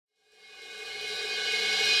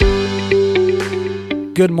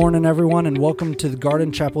Good morning, everyone, and welcome to the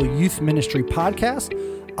Garden Chapel Youth Ministry Podcast.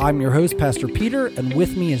 I'm your host, Pastor Peter, and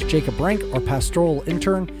with me is Jacob Rank, our pastoral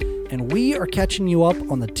intern, and we are catching you up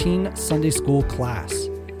on the Teen Sunday School class.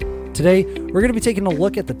 Today, we're going to be taking a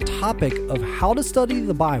look at the topic of how to study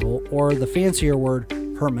the Bible, or the fancier word,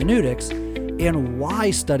 hermeneutics, and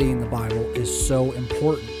why studying the Bible is so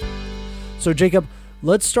important. So, Jacob,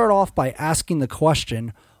 let's start off by asking the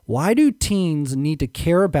question, why do teens need to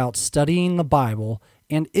care about studying the Bible,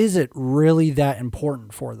 and is it really that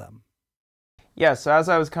important for them? Yeah, so as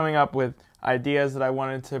I was coming up with ideas that I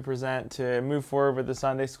wanted to present to move forward with the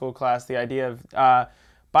Sunday school class, the idea of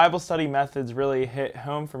Bible study methods really hit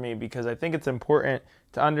home for me because I think it's important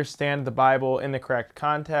to understand the Bible in the correct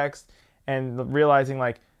context and realizing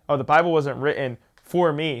the Bible wasn't written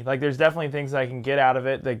for me. There's definitely things I can get out of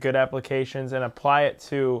it, the good applications, and apply it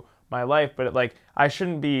to my life, but I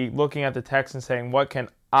shouldn't be looking at the text and saying, what can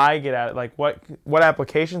I get at it? What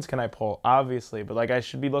applications can I pull? Obviously, but I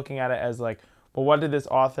should be looking at it as what did this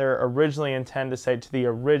author originally intend to say to the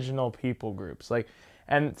original people groups?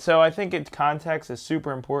 And so I think context is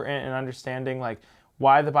super important in understanding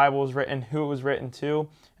why the Bible was written, who it was written to,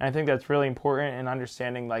 and I think that's really important in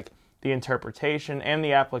understanding the interpretation and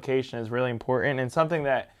the application is really important, and something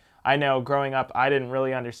that I know growing up I didn't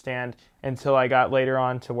really understand until I got later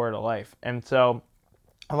on to Word of Life. And so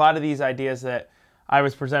a lot of these ideas that I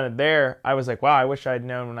was presented there, I was wow, I wish I'd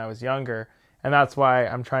known when I was younger. And that's why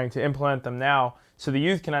I'm trying to implement them now so the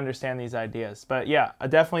youth can understand these ideas. But yeah,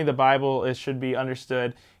 definitely the Bible should be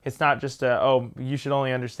understood. It's not just you should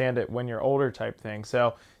only understand it when you're older type thing.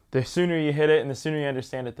 So the sooner you hit it and the sooner you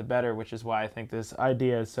understand it, the better, which is why I think this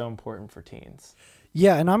idea is so important for teens.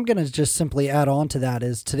 Yeah, and I'm going to just simply add on to that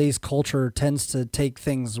is today's culture tends to take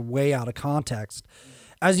things way out of context.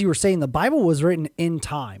 As you were saying, the Bible was written in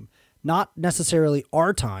time, not necessarily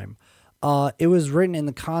our time. It was written in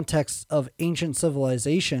the context of ancient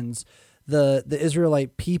civilizations, the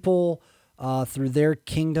Israelite people, through their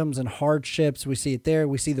kingdoms and hardships. We see it there.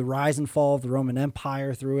 We see the rise and fall of the Roman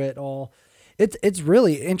Empire through it all. It's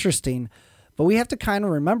really interesting, but we have to kind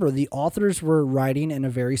of remember the authors were writing in a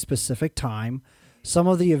very specific time. Some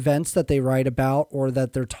of the events that they write about or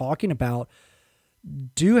that they're talking about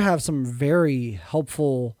do have some very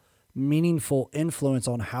helpful, meaningful influence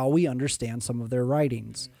on how we understand some of their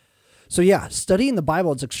writings. So yeah, studying the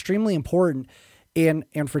Bible is extremely important. And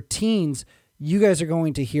for teens, you guys are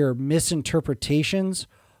going to hear misinterpretations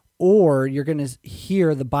or you're going to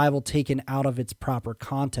hear the Bible taken out of its proper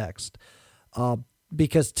context.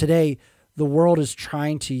 Because today, the world is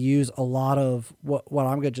trying to use a lot of what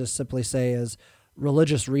I'm going to just simply say is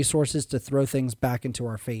religious resources to throw things back into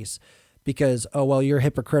our face. Because, you're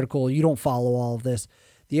hypocritical, you don't follow all of this.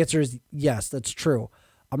 The answer is yes, that's true.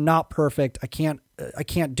 I'm not perfect. I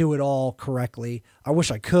can't do it all correctly. I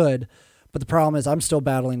wish I could, but the problem is I'm still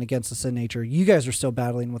battling against the sin nature. You guys are still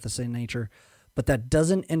battling with the sin nature, but that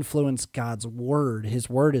doesn't influence God's word. His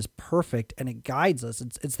word is perfect and it guides us.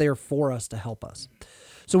 It's there for us to help us.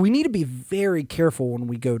 So we need to be very careful when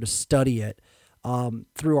we go to study it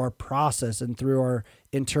through our process and through our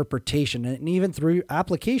interpretation and even through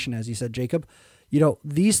application, as you said, Jacob.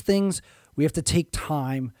 These things we have to take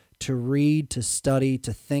time to read, to study,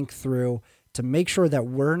 to think through, to make sure that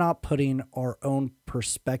we're not putting our own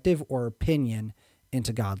perspective or opinion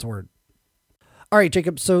into God's word. All right,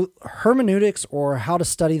 Jacob, so hermeneutics, or how to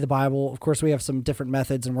study the Bible, of course, we have some different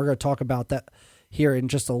methods, and we're going to talk about that here in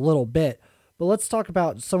just a little bit. But let's talk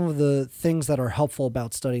about some of the things that are helpful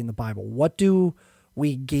about studying the Bible. What do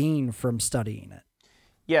we gain from studying it?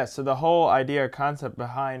 Yeah, so the whole idea or concept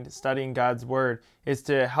behind studying God's Word is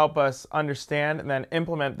to help us understand and then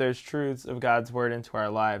implement those truths of God's Word into our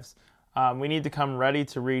lives. We need to come ready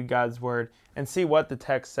to read God's Word and see what the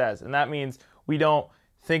text says. And that means we don't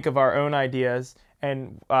think of our own ideas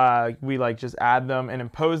and we just add them and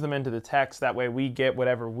impose them into the text. That way we get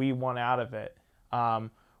whatever we want out of it.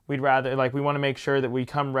 We'd rather, we want to make sure that we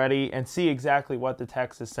come ready and see exactly what the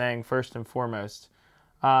text is saying first and foremost.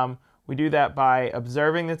 We do that by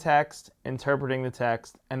observing the text, interpreting the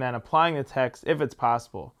text, and then applying the text if it's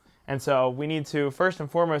possible. And so we need to first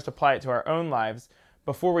and foremost apply it to our own lives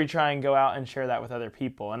before we try and go out and share that with other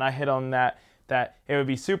people. And I hit on that it would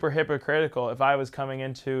be super hypocritical if I was coming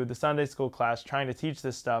into the Sunday school class trying to teach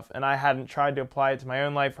this stuff and I hadn't tried to apply it to my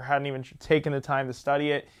own life or hadn't even taken the time to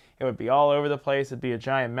study it. It would be all over the place. It'd be a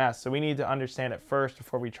giant mess. So we need to understand it first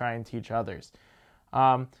before we try and teach others.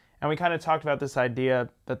 And we kind of talked about this idea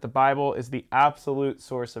that the Bible is the absolute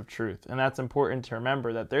source of truth. And that's important to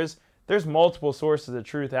remember, that there's multiple sources of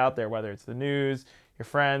truth out there, whether it's the news, your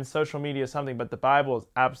friends, social media, something, but the Bible is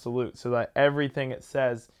absolute, so that everything it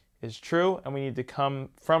says is true, and we need to come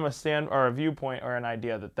from a stand or a viewpoint or an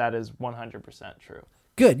idea that is 100% true.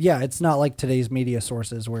 Good. Yeah, it's not like today's media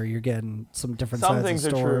sources where you're getting some different Some sides things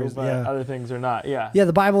of are stories. true, but other things are not. Yeah. Yeah,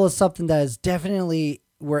 the Bible is something that is definitely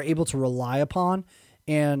we're able to rely upon.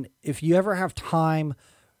 And if you ever have time,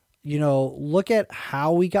 look at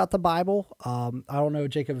how we got the Bible. I don't know,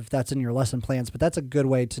 Jacob, if that's in your lesson plans, but that's a good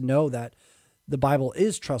way to know that the Bible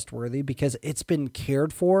is trustworthy because it's been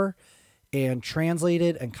cared for and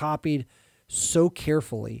translated and copied so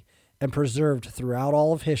carefully and preserved throughout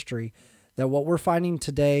all of history that what we're finding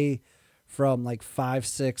today from like 500,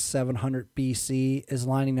 600, 700 BC is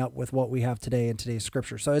lining up with what we have today in today's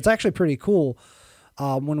scripture. So it's actually pretty cool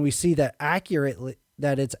when we see that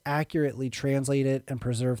it's accurately translated and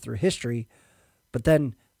preserved through history, but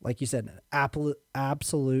then, like you said, an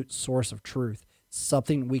absolute source of truth,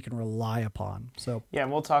 something we can rely upon. So yeah,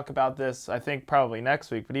 and we'll talk about this, I think, probably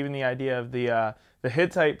next week. But even the idea of the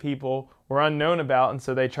Hittite people were unknown about, and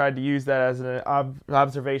so they tried to use that as an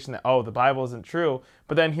observation that, the Bible isn't true.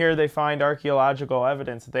 But then here they find archaeological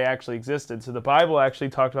evidence that they actually existed. So the Bible actually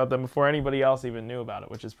talked about them before anybody else even knew about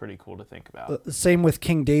it, which is pretty cool to think about. Same with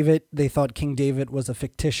King David. They thought King David was a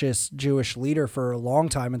fictitious Jewish leader for a long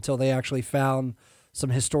time until they actually found some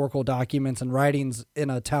historical documents and writings in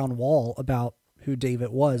a town wall about who David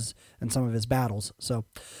was and some of his battles. So,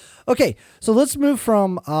 okay, so let's move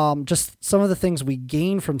from just some of the things we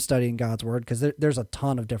gain from studying God's word, because there's a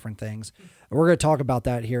ton of different things. We're going to talk about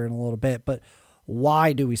that here in a little bit, but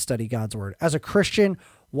why do we study God's word? As a Christian,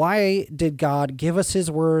 why did God give us his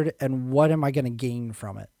word, and what am I going to gain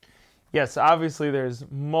from it? Yes, obviously there's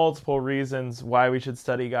multiple reasons why we should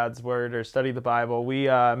study God's word or study the Bible. We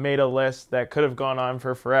made a list that could have gone on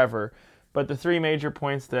for forever. But the three major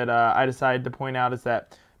points that I decided to point out is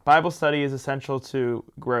that Bible study is essential to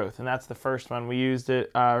growth, and that's the first one. We used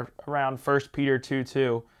it around 1 Peter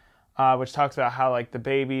 2:2, which talks about how like the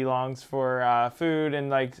baby longs for food and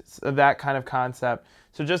like that kind of concept.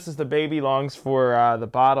 So just as the baby longs for the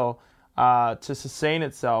bottle to sustain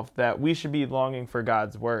itself, that we should be longing for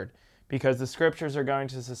God's word, because the scriptures are going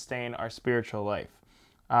to sustain our spiritual life.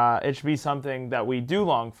 It should be something that we do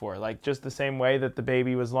long for, like just the same way that the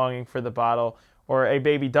baby was longing for the bottle, or a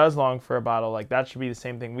baby does long for a bottle, like that should be the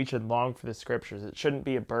same thing. We should long for the scriptures. It shouldn't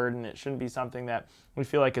be a burden. It shouldn't be something that we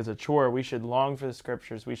feel like is a chore. We should long for the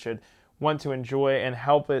scriptures. We should want to enjoy and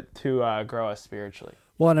help it to grow us spiritually.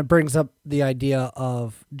 Well, and it brings up the idea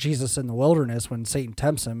of Jesus in the wilderness when Satan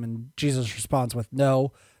tempts him, and Jesus responds with,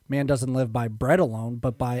 "No, man doesn't live by bread alone,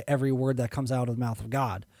 but by every word that comes out of the mouth of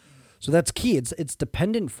God." So that's key. It's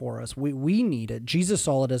dependent for us. We need it. Jesus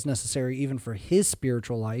saw it as necessary even for his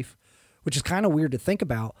spiritual life, which is kind of weird to think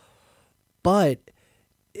about. But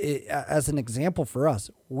as an example for us,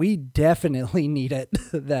 we definitely need it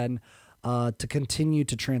then to continue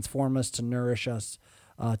to transform us, to nourish us,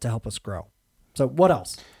 to help us grow. So what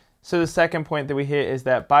else? So the second point that we hit is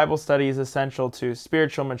that Bible study is essential to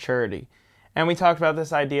spiritual maturity. And we talked about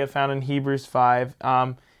this idea found in Hebrews 5.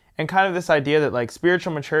 And kind of this idea that like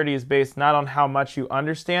spiritual maturity is based not on how much you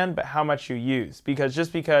understand, but how much you use. Because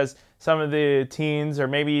just because some of the teens or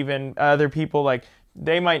maybe even other people, like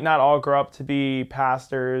they might not all grow up to be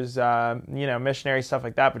pastors, missionaries, stuff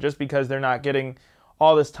like that. But just because they're not getting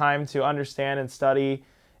all this time to understand and study,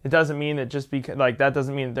 it doesn't mean that that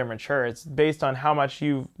doesn't mean that they're mature. It's based on how much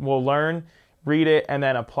you will learn, read it, and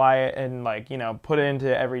then apply it and put it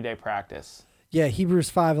into everyday practice. Yeah, Hebrews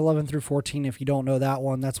 5:11 through 14, if you don't know that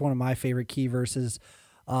one, that's one of my favorite key verses.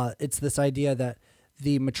 It's this idea that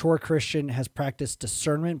the mature Christian has practiced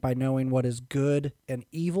discernment by knowing what is good and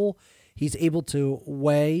evil. He's able to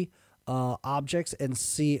weigh objects and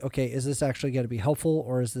see, okay, is this actually going to be helpful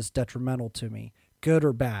or is this detrimental to me, good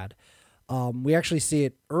or bad? We actually see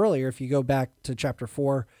it earlier. If you go back to chapter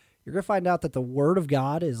 4, you're going to find out that the Word of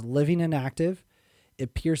God is living and active.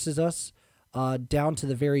 It pierces us down to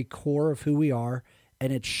the very core of who we are,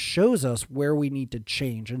 and it shows us where we need to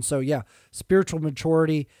change. And so, yeah, spiritual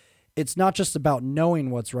maturity, it's not just about knowing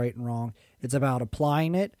what's right and wrong. It's about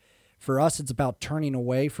applying it. For us, it's about turning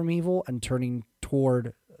away from evil and turning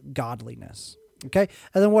toward godliness. Okay?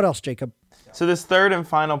 And then what else, Jacob? So this third and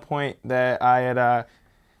final point that I had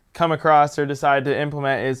come across or decided to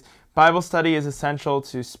implement is Bible study is essential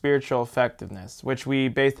to spiritual effectiveness, which we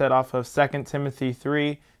base that off of 2 Timothy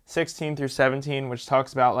 3:16 through 17, which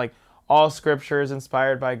talks about like all scripture is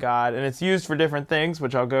inspired by God, and it's used for different things,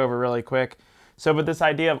 which I'll go over really quick. So, but this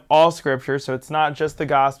idea of all scripture, so it's not just the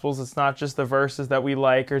Gospels, it's not just the verses that we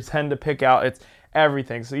like or tend to pick out, it's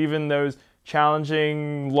everything. So even those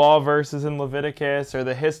challenging law verses in Leviticus or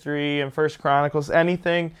the history in 1 Chronicles,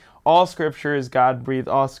 anything, all scripture is God-breathed,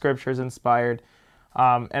 all scripture is inspired.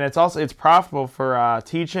 And it's profitable for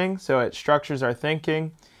teaching, so it structures our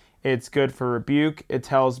thinking. It's good for rebuke. It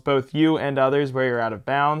tells both you and others where you're out of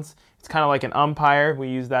bounds. It's kind of like an umpire. We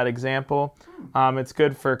use that example. It's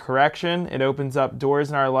good for correction. It opens up doors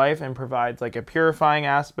in our life and provides like a purifying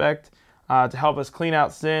aspect to help us clean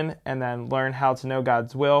out sin and then learn how to know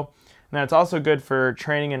God's will. And then it's also good for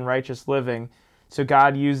training in righteous living. So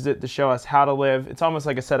God used it to show us how to live. It's almost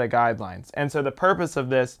like a set of guidelines. And so the purpose of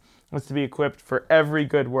this was to be equipped for every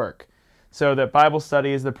good work. So that Bible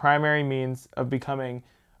study is the primary means of becoming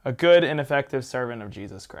a good and effective servant of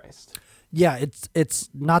Jesus Christ. Yeah, it's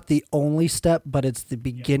not the only step, but it's the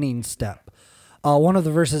beginning step. One of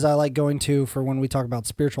the verses I like going to for when we talk about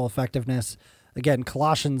spiritual effectiveness, again,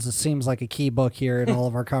 Colossians seems like a key book here in all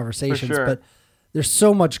of our conversations, sure. But there's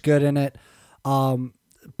so much good in it.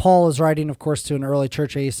 Paul is writing, of course, to an early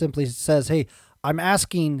church, and he simply says, hey, I'm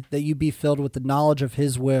asking that you be filled with the knowledge of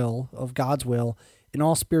his will, of God's will, in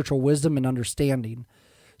all spiritual wisdom and understanding.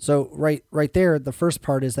 So right there, the first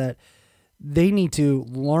part is that they need to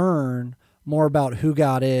learn more about who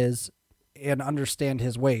God is and understand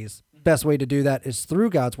his ways. Best way to do that is through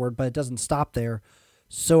God's word, but it doesn't stop there,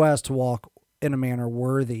 so as to walk in a manner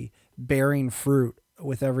worthy, bearing fruit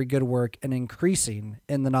with every good work and increasing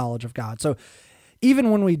in the knowledge of God. So even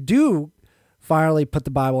when we do finally put the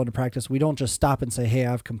Bible into practice, we don't just stop and say, hey,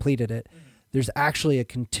 I've completed it. There's actually a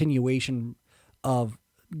continuation of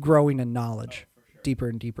growing in knowledge. Deeper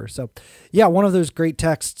and deeper. So yeah, one of those great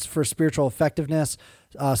texts for spiritual effectiveness,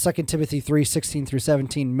 2 Timothy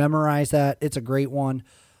 3:16-17, memorize that. It's a great one.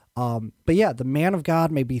 But yeah, the man of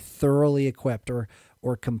God may be thoroughly equipped or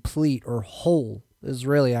complete or whole is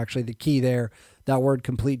really actually the key there. That word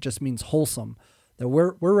complete just means wholesome, that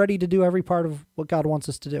we're ready to do every part of what God wants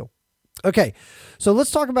us to do. Okay. So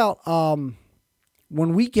let's talk about,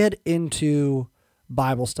 when we get into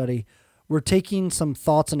Bible study, we're taking some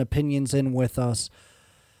thoughts and opinions in with us.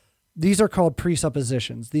 These are called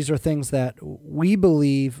presuppositions. These are things that we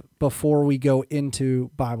believe before we go into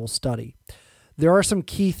Bible study. There are some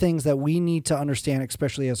key things that we need to understand,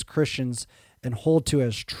 especially as Christians, and hold to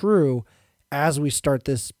as true as we start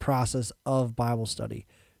this process of Bible study.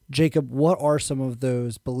 Jacob, what are some of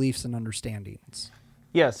those beliefs and understandings?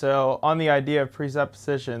 Yeah, so on the idea of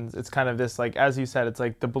presuppositions, it's kind of this, like, as you said, it's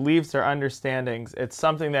like the beliefs or understandings. It's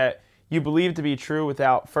something that you believe to be true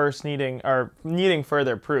without first needing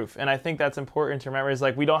further proof. And I think that's important to remember, is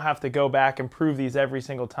like we don't have to go back and prove these every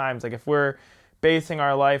single time. Like if we're basing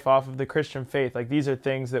our life off of the Christian faith, like these are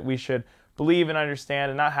things that we should believe and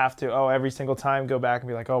understand and not have to, every single time go back and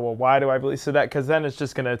be like, well, why do I believe? So that, because then it's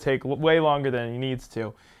just going to take way longer than it needs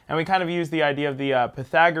to. And we kind of use the idea of the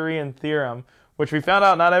Pythagorean theorem, which we found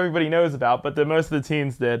out not everybody knows about, but most of the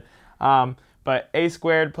teens did. But a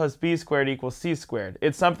squared plus b squared equals c squared.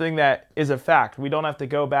 It's something that is a fact. We don't have to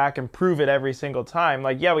go back and prove it every single time.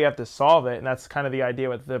 Like, yeah, we have to solve it, and that's kind of the idea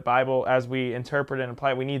with the Bible as we interpret and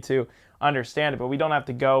apply it. We need to understand it, but we don't have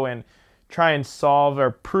to go and try and solve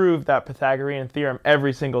or prove that Pythagorean theorem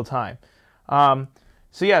every single time.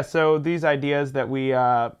 So these ideas that we,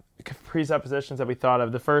 presuppositions that we thought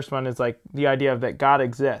of, the first one is like the idea of that God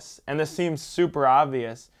exists. And this seems super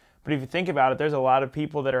obvious, but if you think about it, there's a lot of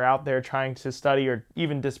people that are out there trying to study or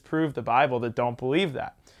even disprove the Bible that don't believe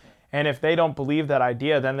that. And if they don't believe that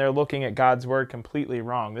idea, then they're looking at God's word completely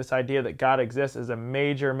wrong. This idea that God exists is a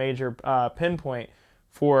major pinpoint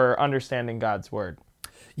for understanding God's word.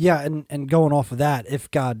 Yeah, and going off of that,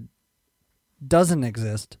 if God doesn't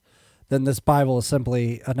exist, then this Bible is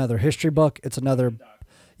simply another history book. It's another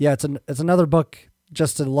book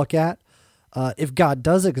just to look at. If God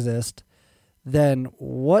does exist, then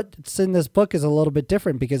what's in this book is a little bit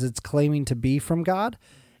different because it's claiming to be from God,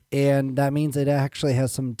 and that means it actually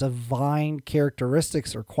has some divine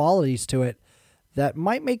characteristics or qualities to it that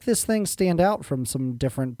might make this thing stand out from some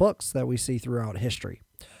different books that we see throughout history.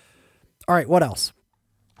 All right, what else?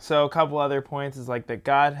 So a couple other points is like that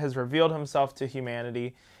God has revealed himself to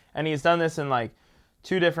humanity, and he's done this in like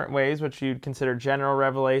two different ways, which you'd consider general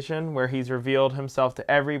revelation, where he's revealed himself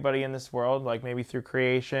to everybody in this world, like maybe through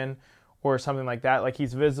creation or something like that, like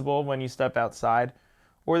he's visible when you step outside.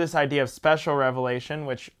 Or this idea of special revelation,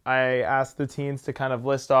 which I asked the teens to kind of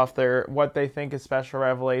list off what they think is special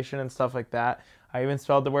revelation and stuff like that. I even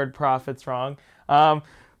spelled the word prophets wrong.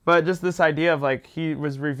 But just this idea of like he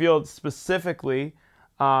was revealed specifically,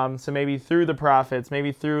 so maybe through the prophets,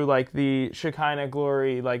 maybe through like the Shekinah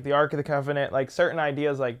glory, like the Ark of the Covenant, like certain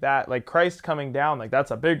ideas like that, like Christ coming down, like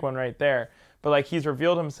that's a big one right there. But like he's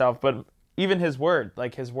revealed himself, but even his word,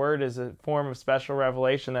 like his word is a form of special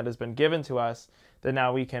revelation that has been given to us that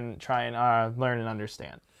now we can try and learn and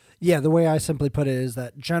understand. Yeah, the way I simply put it is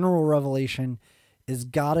that general revelation is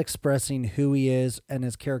God expressing who he is and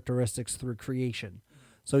his characteristics through creation.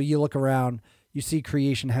 So you look around, you see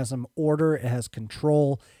creation has some order, it has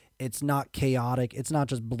control, it's not chaotic, it's not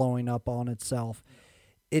just blowing up on itself,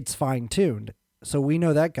 it's fine-tuned. So we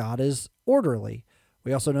know that God is orderly.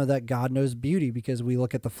 We also know that God knows beauty because we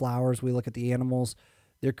look at the flowers, we look at the animals,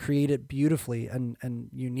 they're created beautifully and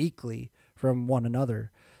uniquely from one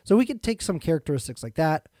another. So we could take some characteristics like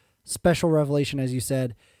that. Special revelation, as you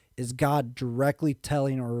said, is God directly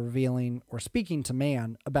telling or revealing or speaking to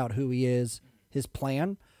man about who he is, his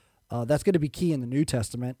plan. That's going to be key in the New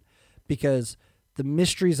Testament because the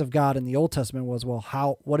mysteries of God in the Old Testament was, well,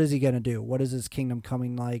 what is he going to do? What is his kingdom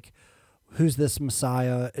coming like? Who's this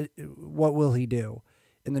Messiah? What will he do?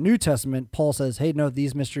 In the New Testament, Paul says, hey, no,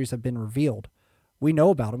 these mysteries have been revealed. We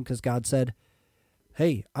know about them because God said,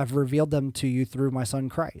 hey, I've revealed them to you through my son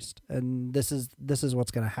Christ. And this is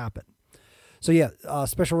what's going to happen. So yeah,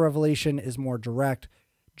 special revelation is more direct.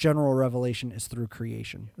 General revelation is through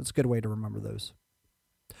creation. It's a good way to remember those.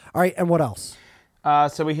 All right, and what else?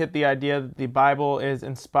 So we hit the idea that the Bible is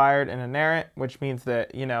inspired and inerrant, which means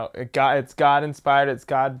that, it's God inspired, it's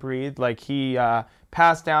God breathed. Like he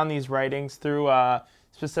passed down these writings through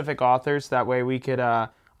specific authors. That way we could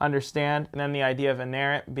understand. And then the idea of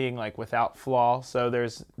inerrant being like without flaw. So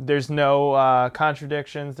there's no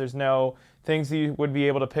contradictions. There's no things that you would be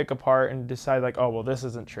able to pick apart and decide like, oh, well, this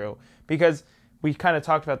isn't true. Because we kind of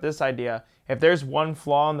talked about this idea. If there's one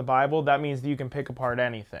flaw in the Bible, that means that you can pick apart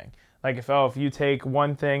anything. Like if you take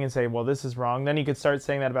one thing and say, well, this is wrong, then you could start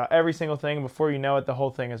saying that about every single thing. And before you know it, the whole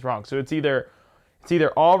thing is wrong. So it's either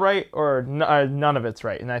all right or none of it's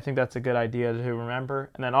right. And I think that's a good idea to remember.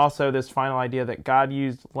 And then also this final idea that God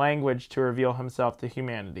used language to reveal himself to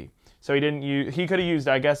humanity. So he could have used,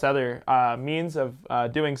 I guess, other means of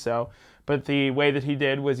doing so. But the way that he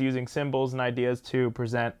did was using symbols and ideas to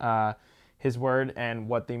present his word and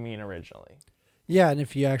what they mean originally. Yeah, and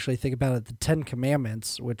if you actually think about it, the 10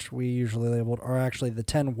 Commandments, which we usually labeled, are actually the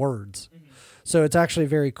 10 words. Mm-hmm. So it's actually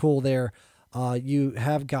very cool there. You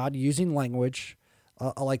have God using language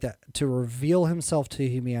like that to reveal himself to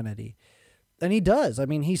humanity. And he does. I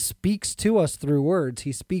mean, he speaks to us through words.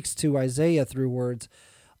 He speaks to Isaiah through words.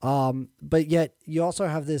 But yet you also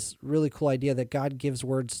have this really cool idea that God gives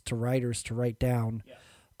words to writers to write down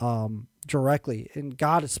directly. And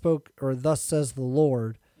God spoke, or thus says the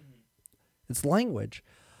Lord. It's language.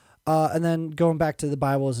 And then going back to the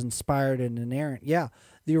Bible is inspired and inerrant. Yeah,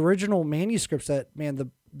 the original manuscripts that,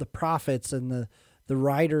 the prophets and the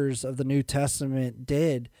writers of the New Testament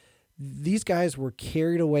did, these guys were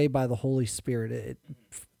carried away by the Holy Spirit.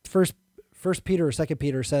 First Peter or 2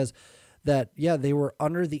 Peter says that, yeah, they were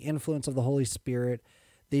under the influence of the Holy Spirit.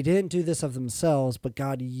 They didn't do this of themselves, but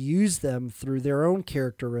God used them through their own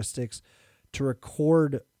characteristics to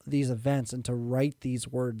record these events and to write these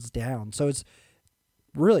words down. So it's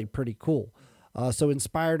really pretty cool. So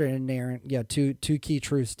inspired and inerrant, yeah, two key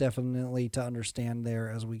truths definitely to understand there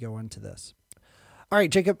as we go into this. All right,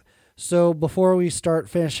 Jacob. So before we start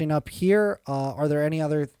finishing up here, are there any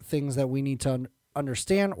other things that we need to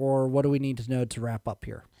understand, or what do we need to know to wrap up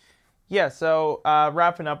here? Yeah, so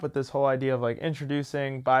wrapping up with this whole idea of like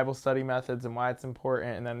introducing Bible study methods and why it's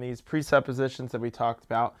important, and then these presuppositions that we talked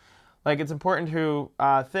about. Like, it's important to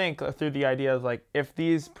think through the idea of, like, if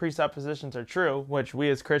these presuppositions are true, which we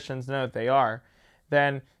as Christians know that they are,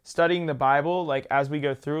 then studying the Bible, like, as we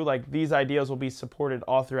go through, like, these ideas will be supported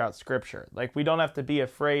all throughout Scripture. Like, we don't have to be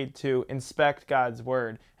afraid to inspect God's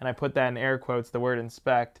Word, and I put that in air quotes, the word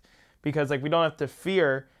inspect, because, like, we don't have to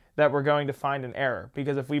fear that we're going to find an error.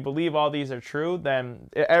 Because if we believe all these are true, then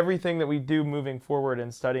everything that we do moving forward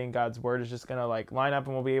in studying God's Word is just going to, like, line up,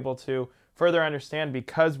 and we'll be able to further understand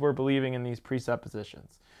because we're believing in these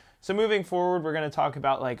presuppositions. So moving forward, we're going to talk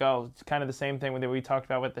about like, it's kind of the same thing that we talked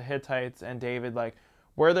about with the Hittites and David. Like,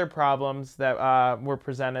 were there problems that were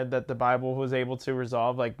presented that the Bible was able to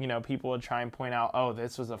resolve? Like, people would try and point out,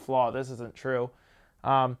 this was a flaw, this isn't true.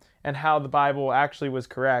 And how the Bible actually was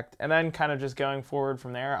correct. And then kind of just going forward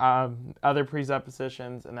from there, other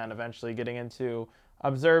presuppositions, and then eventually getting into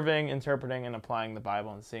observing, interpreting, and applying the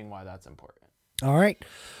Bible and seeing why that's important. All right.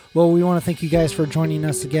 Well, we want to thank you guys for joining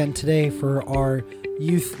us again today for our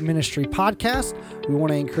youth ministry podcast. We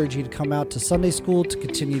want to encourage you to come out to Sunday school to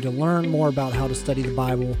continue to learn more about how to study the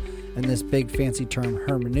Bible and this big fancy term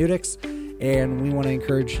hermeneutics. And we want to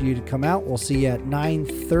encourage you to come out. We'll see you at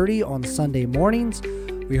 9:30 on Sunday mornings.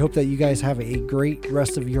 We hope that you guys have a great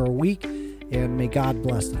rest of your week, and may God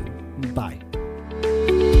bless you. Bye.